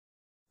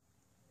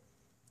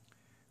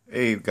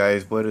Hey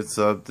guys, what is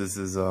up? This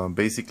is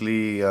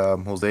basically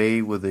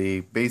Jose with a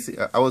basic,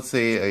 I would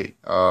say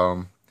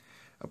a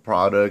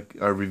product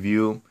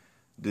review.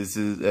 This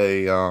is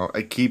a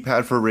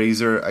keypad for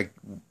Razer. I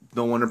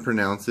don't want to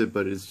pronounce it,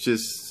 but it's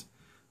just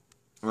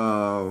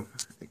I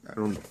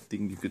don't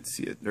think you could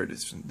see it. There it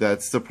is.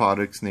 That's the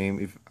product's name.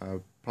 If I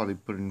probably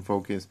put it in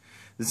focus.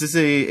 This is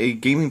a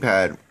gaming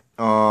pad.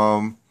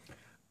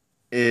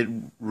 It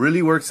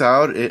really works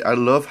out. I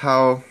love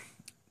how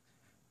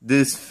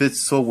this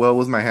fits so well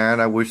with my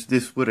hand. I wish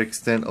this would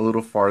extend a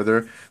little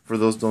farther. For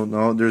those who don't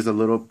know, there's a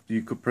little,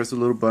 you could press a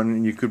little button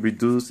and you could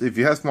reduce. If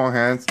you have small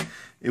hands,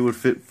 it would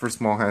fit for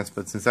small hands.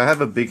 But since I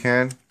have a big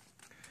hand,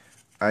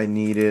 I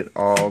need it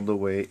all the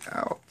way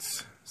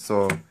out.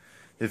 So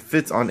it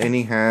fits on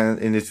any hand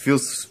and it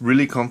feels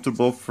really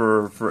comfortable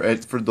for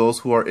those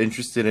who are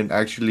interested in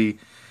actually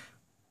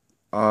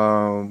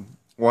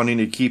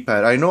wanting a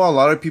keypad. I know a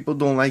lot of people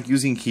don't like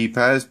using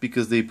keypads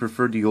because they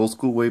prefer the old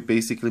school way,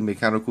 basically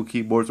mechanical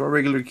keyboards or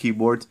regular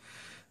keyboards.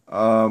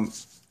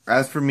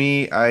 As for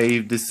me,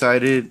 I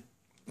decided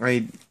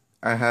I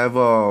have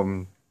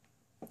a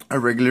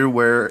regular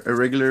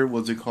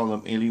what's it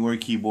called,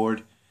 Alienware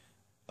keyboard.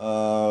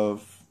 Not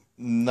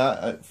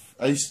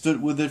I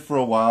stood with it for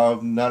a while.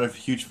 I'm not a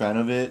huge fan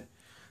of it,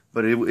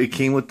 but it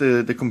came with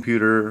the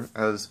computer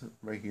as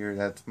right here.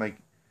 That's my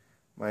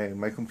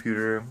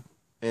computer.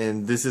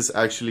 And this is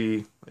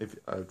actually, if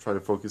I try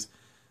to focus,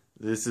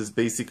 this is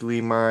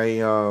basically my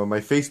my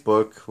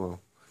Facebook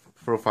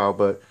profile,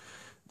 but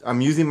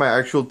I'm using my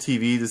actual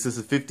TV. This is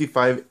a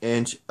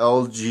 55-inch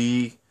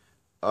LG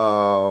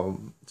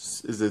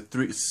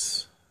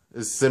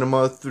is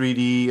Cinema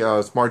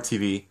 3D smart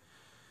TV.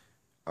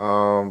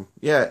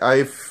 Yeah,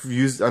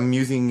 I'm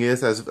using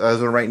this as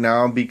of right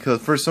now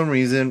because for some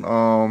reason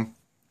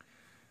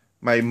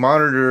my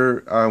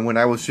monitor, when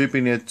I was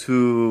shipping it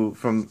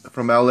from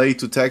LA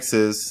to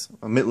Texas,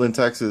 Midland,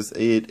 Texas,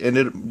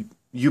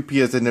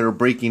 UPS ended up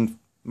breaking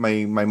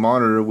my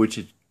monitor, which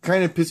it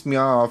kind of pissed me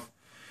off.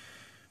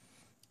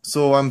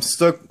 So I'm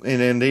stuck,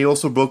 and then they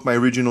also broke my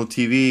original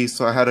TV,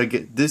 so I had to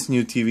get this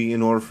new TV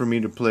in order for me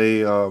to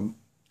play a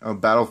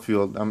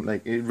Battlefield.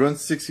 It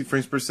runs 60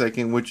 frames per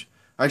second, which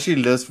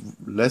actually less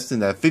than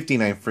that,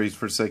 59 frames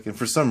per second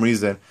for some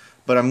reason.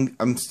 But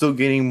I'm still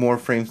getting more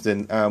frames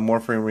than more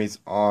frame rates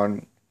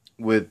on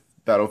with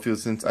Battlefield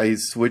since I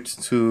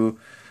switched to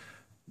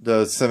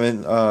the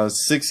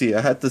 760.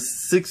 I had the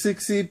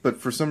 660, but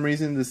for some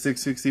reason the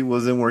 660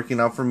 wasn't working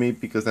out for me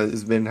because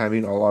it's been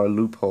having a lot of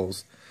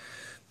loopholes.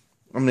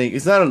 I mean,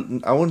 it's not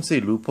I wouldn't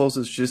say loopholes.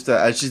 It's just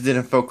that I just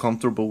didn't feel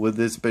comfortable with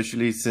it,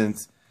 especially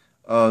since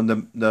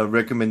the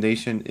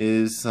recommendation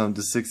is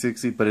the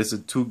 660, but it's a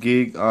 2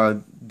 gig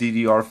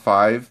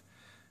DDR5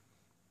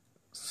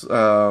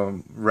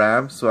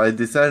 RAM, so I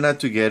decided not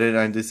to get it.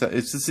 It's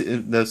just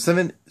the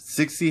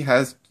 760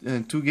 has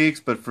 2 gigs,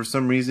 but for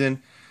some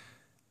reason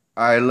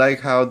I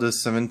like how the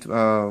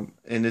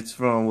and it's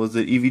from, was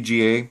it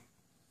EVGA?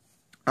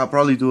 I'll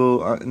probably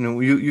do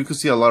you could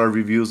see a lot of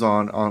reviews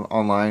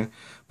online,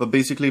 but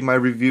basically my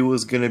review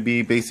was gonna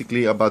be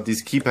basically about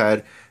this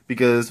keypad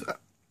because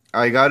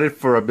I got it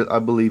for I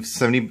believe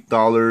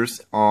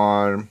 $70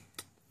 on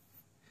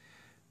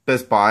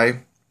Best Buy.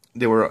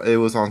 It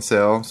was on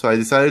sale, so I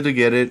decided to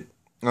get it.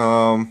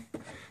 It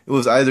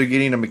was either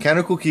getting a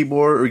mechanical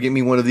keyboard or get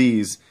me one of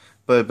these.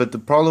 But the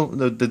problem,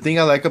 the thing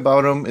I like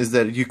about them is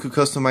that you could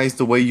customize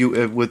the way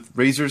you with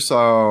Razer's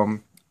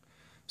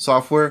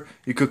software.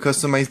 You could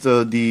customize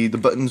the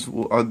buttons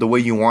the way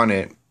you want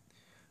it.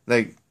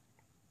 Like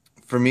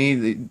for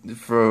me,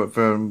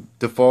 from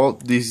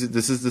default, this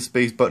is the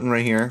space button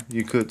right here.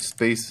 You could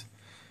space.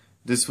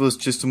 This was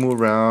just to move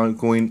around,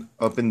 going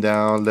up and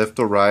down, left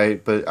or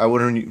right, but I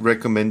wouldn't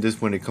recommend this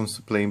when it comes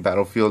to playing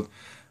Battlefield.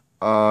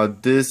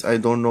 This, I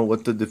don't know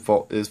what the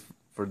default is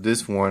for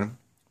this one,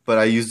 but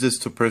I use this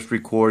to press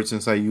record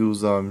since I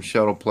use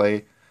Shadow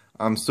Play.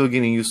 I'm still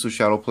getting used to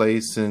Shadow Play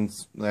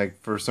since, like,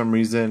 for some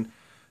reason,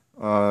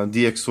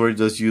 DxTory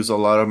does use a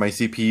lot of my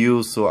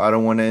CPU, so I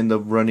don't want to end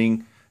up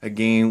running a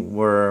game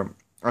where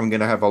I'm going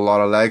to have a lot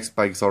of lag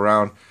spikes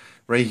around.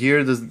 Right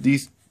here,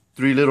 these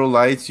 3 little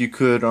lights, you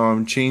could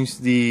change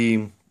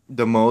the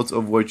modes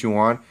of what you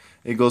want.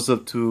 It goes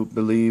up to,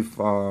 believe,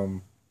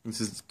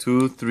 this is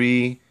 2,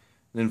 3,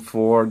 then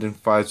 4, then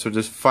 5. So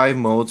there's 5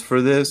 modes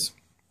for this.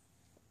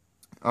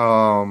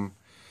 As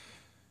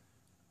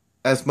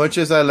much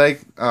as I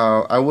like,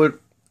 would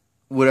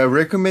I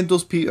recommend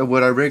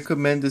would I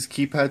recommend this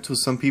keypad to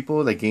some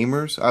people, like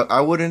gamers? I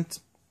wouldn't.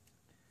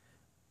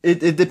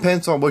 It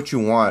depends on what you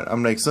want.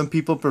 I'm like, some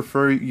people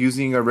prefer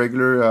using a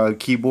regular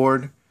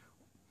keyboard.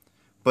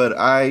 But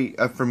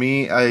for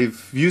me,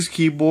 I've used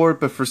keyboard,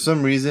 but for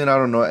some reason, I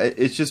don't know,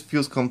 it just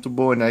feels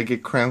comfortable and I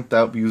get cramped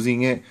out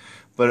using it.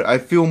 But I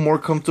feel more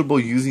comfortable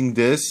using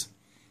this,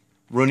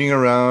 running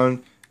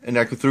around, and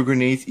I could throw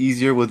grenades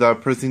easier without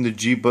pressing the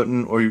G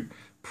button or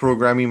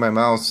programming my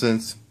mouse,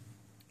 since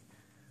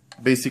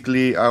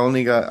basically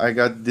I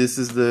got this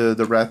is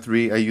the RAD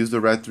 3. I use the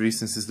RAD 3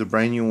 since it's the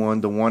brand new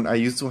one. The one I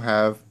used to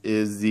have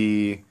is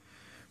the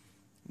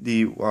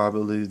the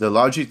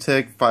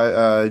Logitech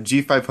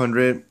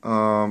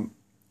G500.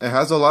 It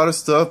has a lot of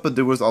stuff, but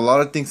there was a lot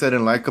of things I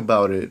didn't like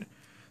about it.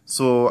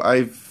 So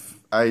I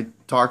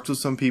talked to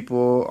some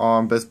people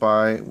on Best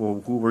Buy,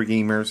 well, who were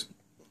gamers.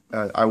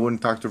 I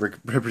wouldn't talk to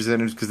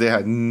representatives because they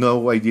had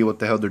no idea what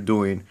the hell they're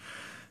doing.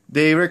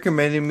 They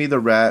recommended me the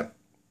Rat,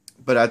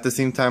 but at the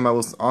same time I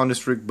was on a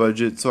strict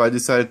budget, so I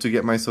decided to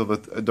get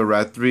myself the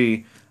Rat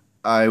 3.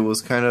 I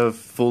was kind of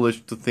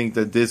foolish to think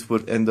that this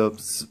would end up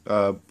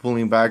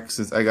pulling back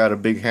since I got a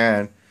big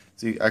hand.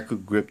 See, I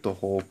could grip the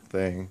whole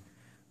thing.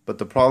 But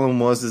the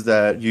problem is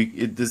that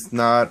it is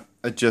not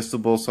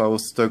adjustable, so I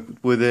was stuck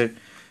with it.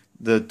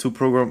 The two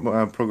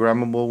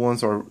programmable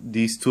ones are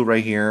these two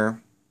right here.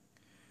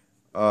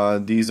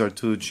 These are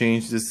to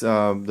change this.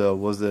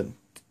 The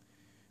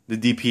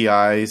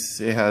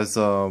DPIs. It has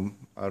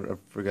I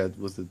forgot,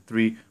 was it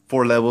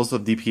 4 levels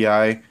of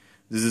DPI.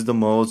 This is the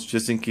most,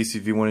 just in case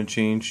if you want to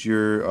change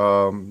your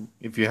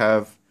if you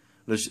have.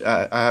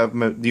 I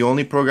have the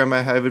only program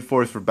I have it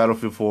for is for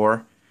Battlefield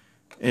 4.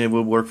 And it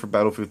will work for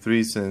Battlefield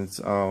 3 since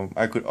all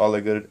I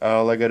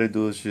gotta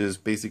do is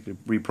just basically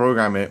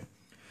reprogram it.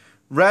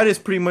 Rat is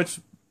pretty much,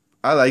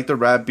 I like the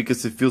Rat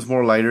because it feels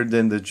more lighter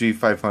than the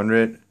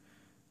G500.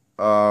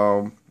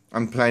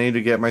 I'm planning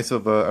to get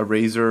myself a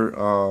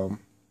Razer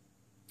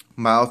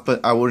mouse,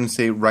 but I wouldn't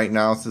say right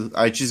now since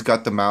I just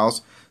got the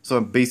mouse. So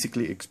I'm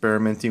basically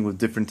experimenting with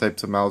different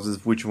types of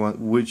mouses, which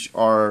was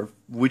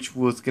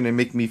gonna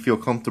make me feel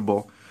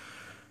comfortable.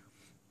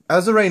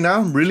 As of right now,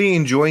 I'm really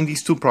enjoying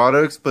these two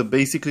products, but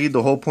basically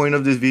the whole point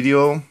of this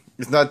video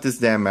is not this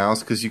damn mouse,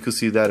 because you can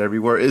see that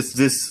everywhere. It's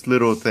this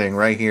little thing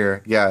right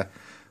here. Yeah,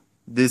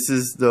 this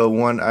is the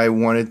one I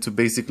wanted to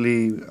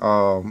basically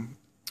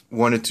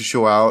wanted to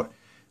show out.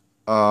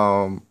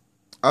 I'm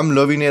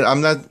loving it.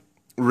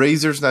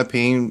 Razer's not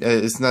paying.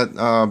 It's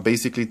not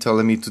basically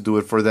telling me to do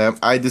it for them.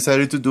 I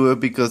decided to do it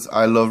because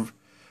I love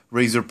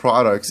Razer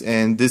products,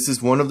 and this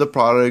is one of the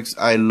products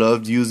I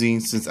loved using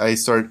since I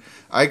started.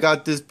 I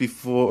got this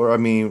before,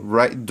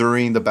 right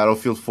during the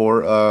Battlefield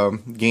 4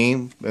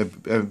 game,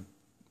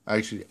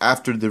 actually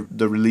after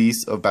the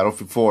release of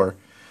Battlefield 4.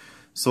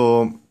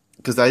 So,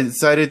 because I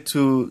decided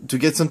to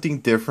get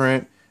something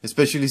different,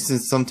 especially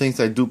since sometimes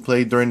I do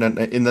play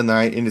in the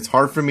night, and it's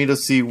hard for me to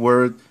see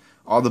where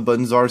all the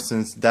buttons are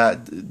since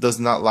that does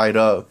not light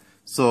up.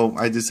 So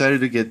I decided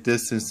to get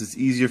this since it's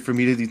easier for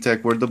me to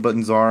detect where the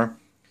buttons are.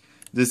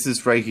 This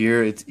is right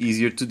here. It's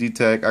easier to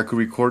detect. I could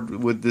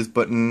record with this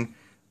button.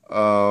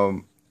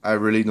 I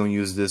really don't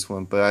use this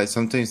one, but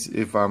sometimes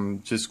if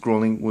I'm just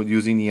scrolling with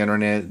using the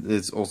internet,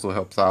 this also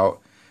helps out.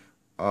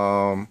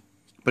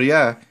 But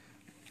yeah,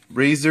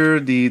 Razer.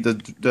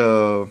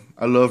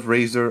 I love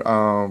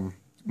Razer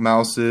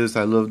mouses.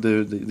 I love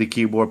the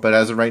keyboard. But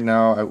as of right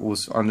now, I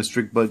was on a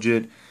strict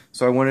budget,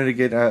 so I wanted to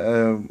get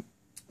a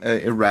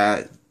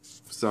Rat.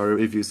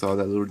 Sorry if you saw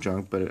that little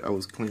junk, but I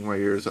was cleaning my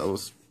ears. I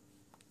was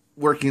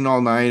working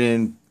all night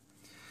and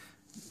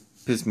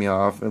pissed me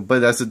off, but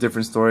that's a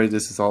different story.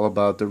 This is all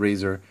about the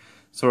Razer.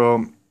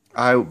 So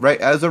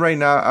as of right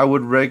now, I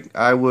would rate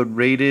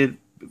it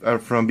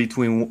from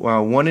between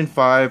 1 and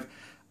 5.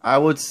 I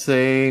would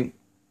say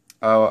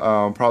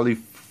probably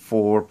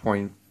 4.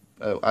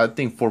 I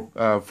think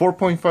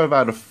 4.5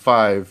 out of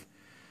 5.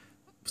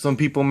 Some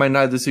people might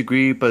not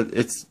disagree, but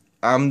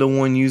I'm the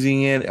one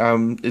using it.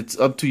 It's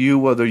up to you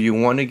whether you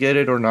want to get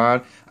it or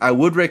not. I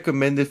would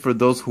recommend it for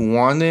those who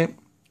want it.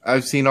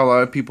 I've seen a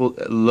lot of people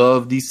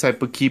love these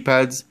type of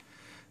keypads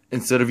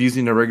instead of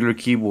using a regular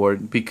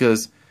keyboard,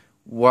 because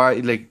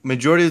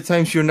majority of the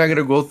times you're not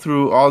gonna go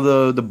through all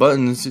the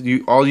buttons.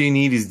 All you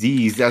need is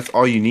these. That's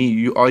all you need.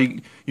 You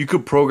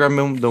could program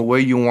them the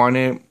way you want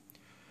it.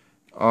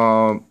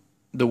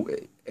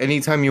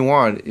 Anytime you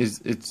want.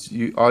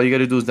 All you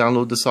gotta do is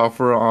download the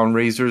software on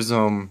Razer's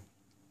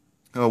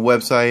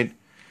website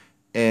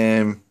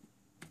and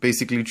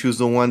basically choose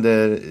the one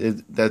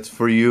that's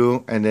for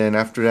you. And then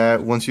after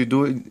that, once you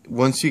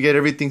get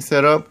everything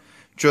set up,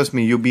 trust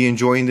me, you'll be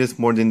enjoying this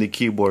more than the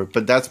keyboard.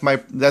 But that's my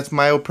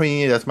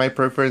opinion. That's my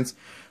preference.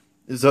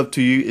 It's up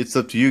to you. It's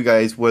up to you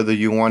guys whether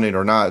you want it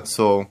or not.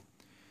 So,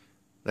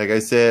 like I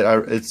said,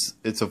 it's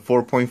a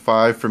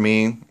 4.5 for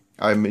me.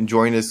 I'm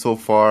enjoying it so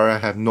far. I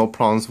have no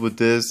problems with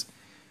this.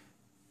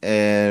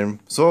 And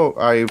so,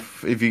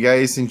 if you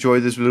guys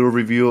enjoyed this little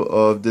review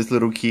of this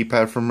little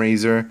keypad from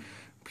Razer,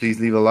 please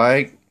leave a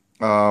like.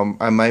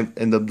 I might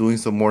end up doing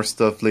some more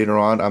stuff later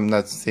on. I'm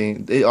not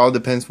saying, it all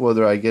depends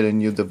whether I get a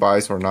new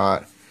device or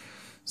not.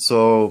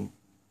 So,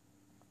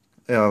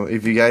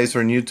 if you guys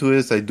are new to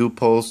this, I do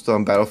post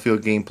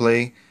Battlefield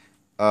gameplay.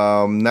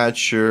 Not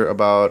sure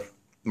about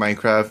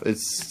Minecraft.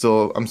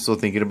 I'm still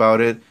thinking about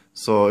it.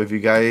 So if you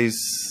guys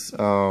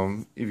are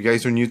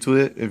new to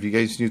it, if you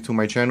guys are new to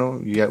my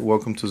channel, you're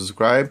welcome to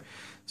subscribe.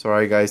 So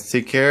alright guys,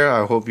 take care.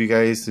 I hope you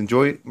guys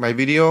enjoyed my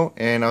video,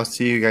 and I'll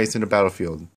see you guys in the battlefield.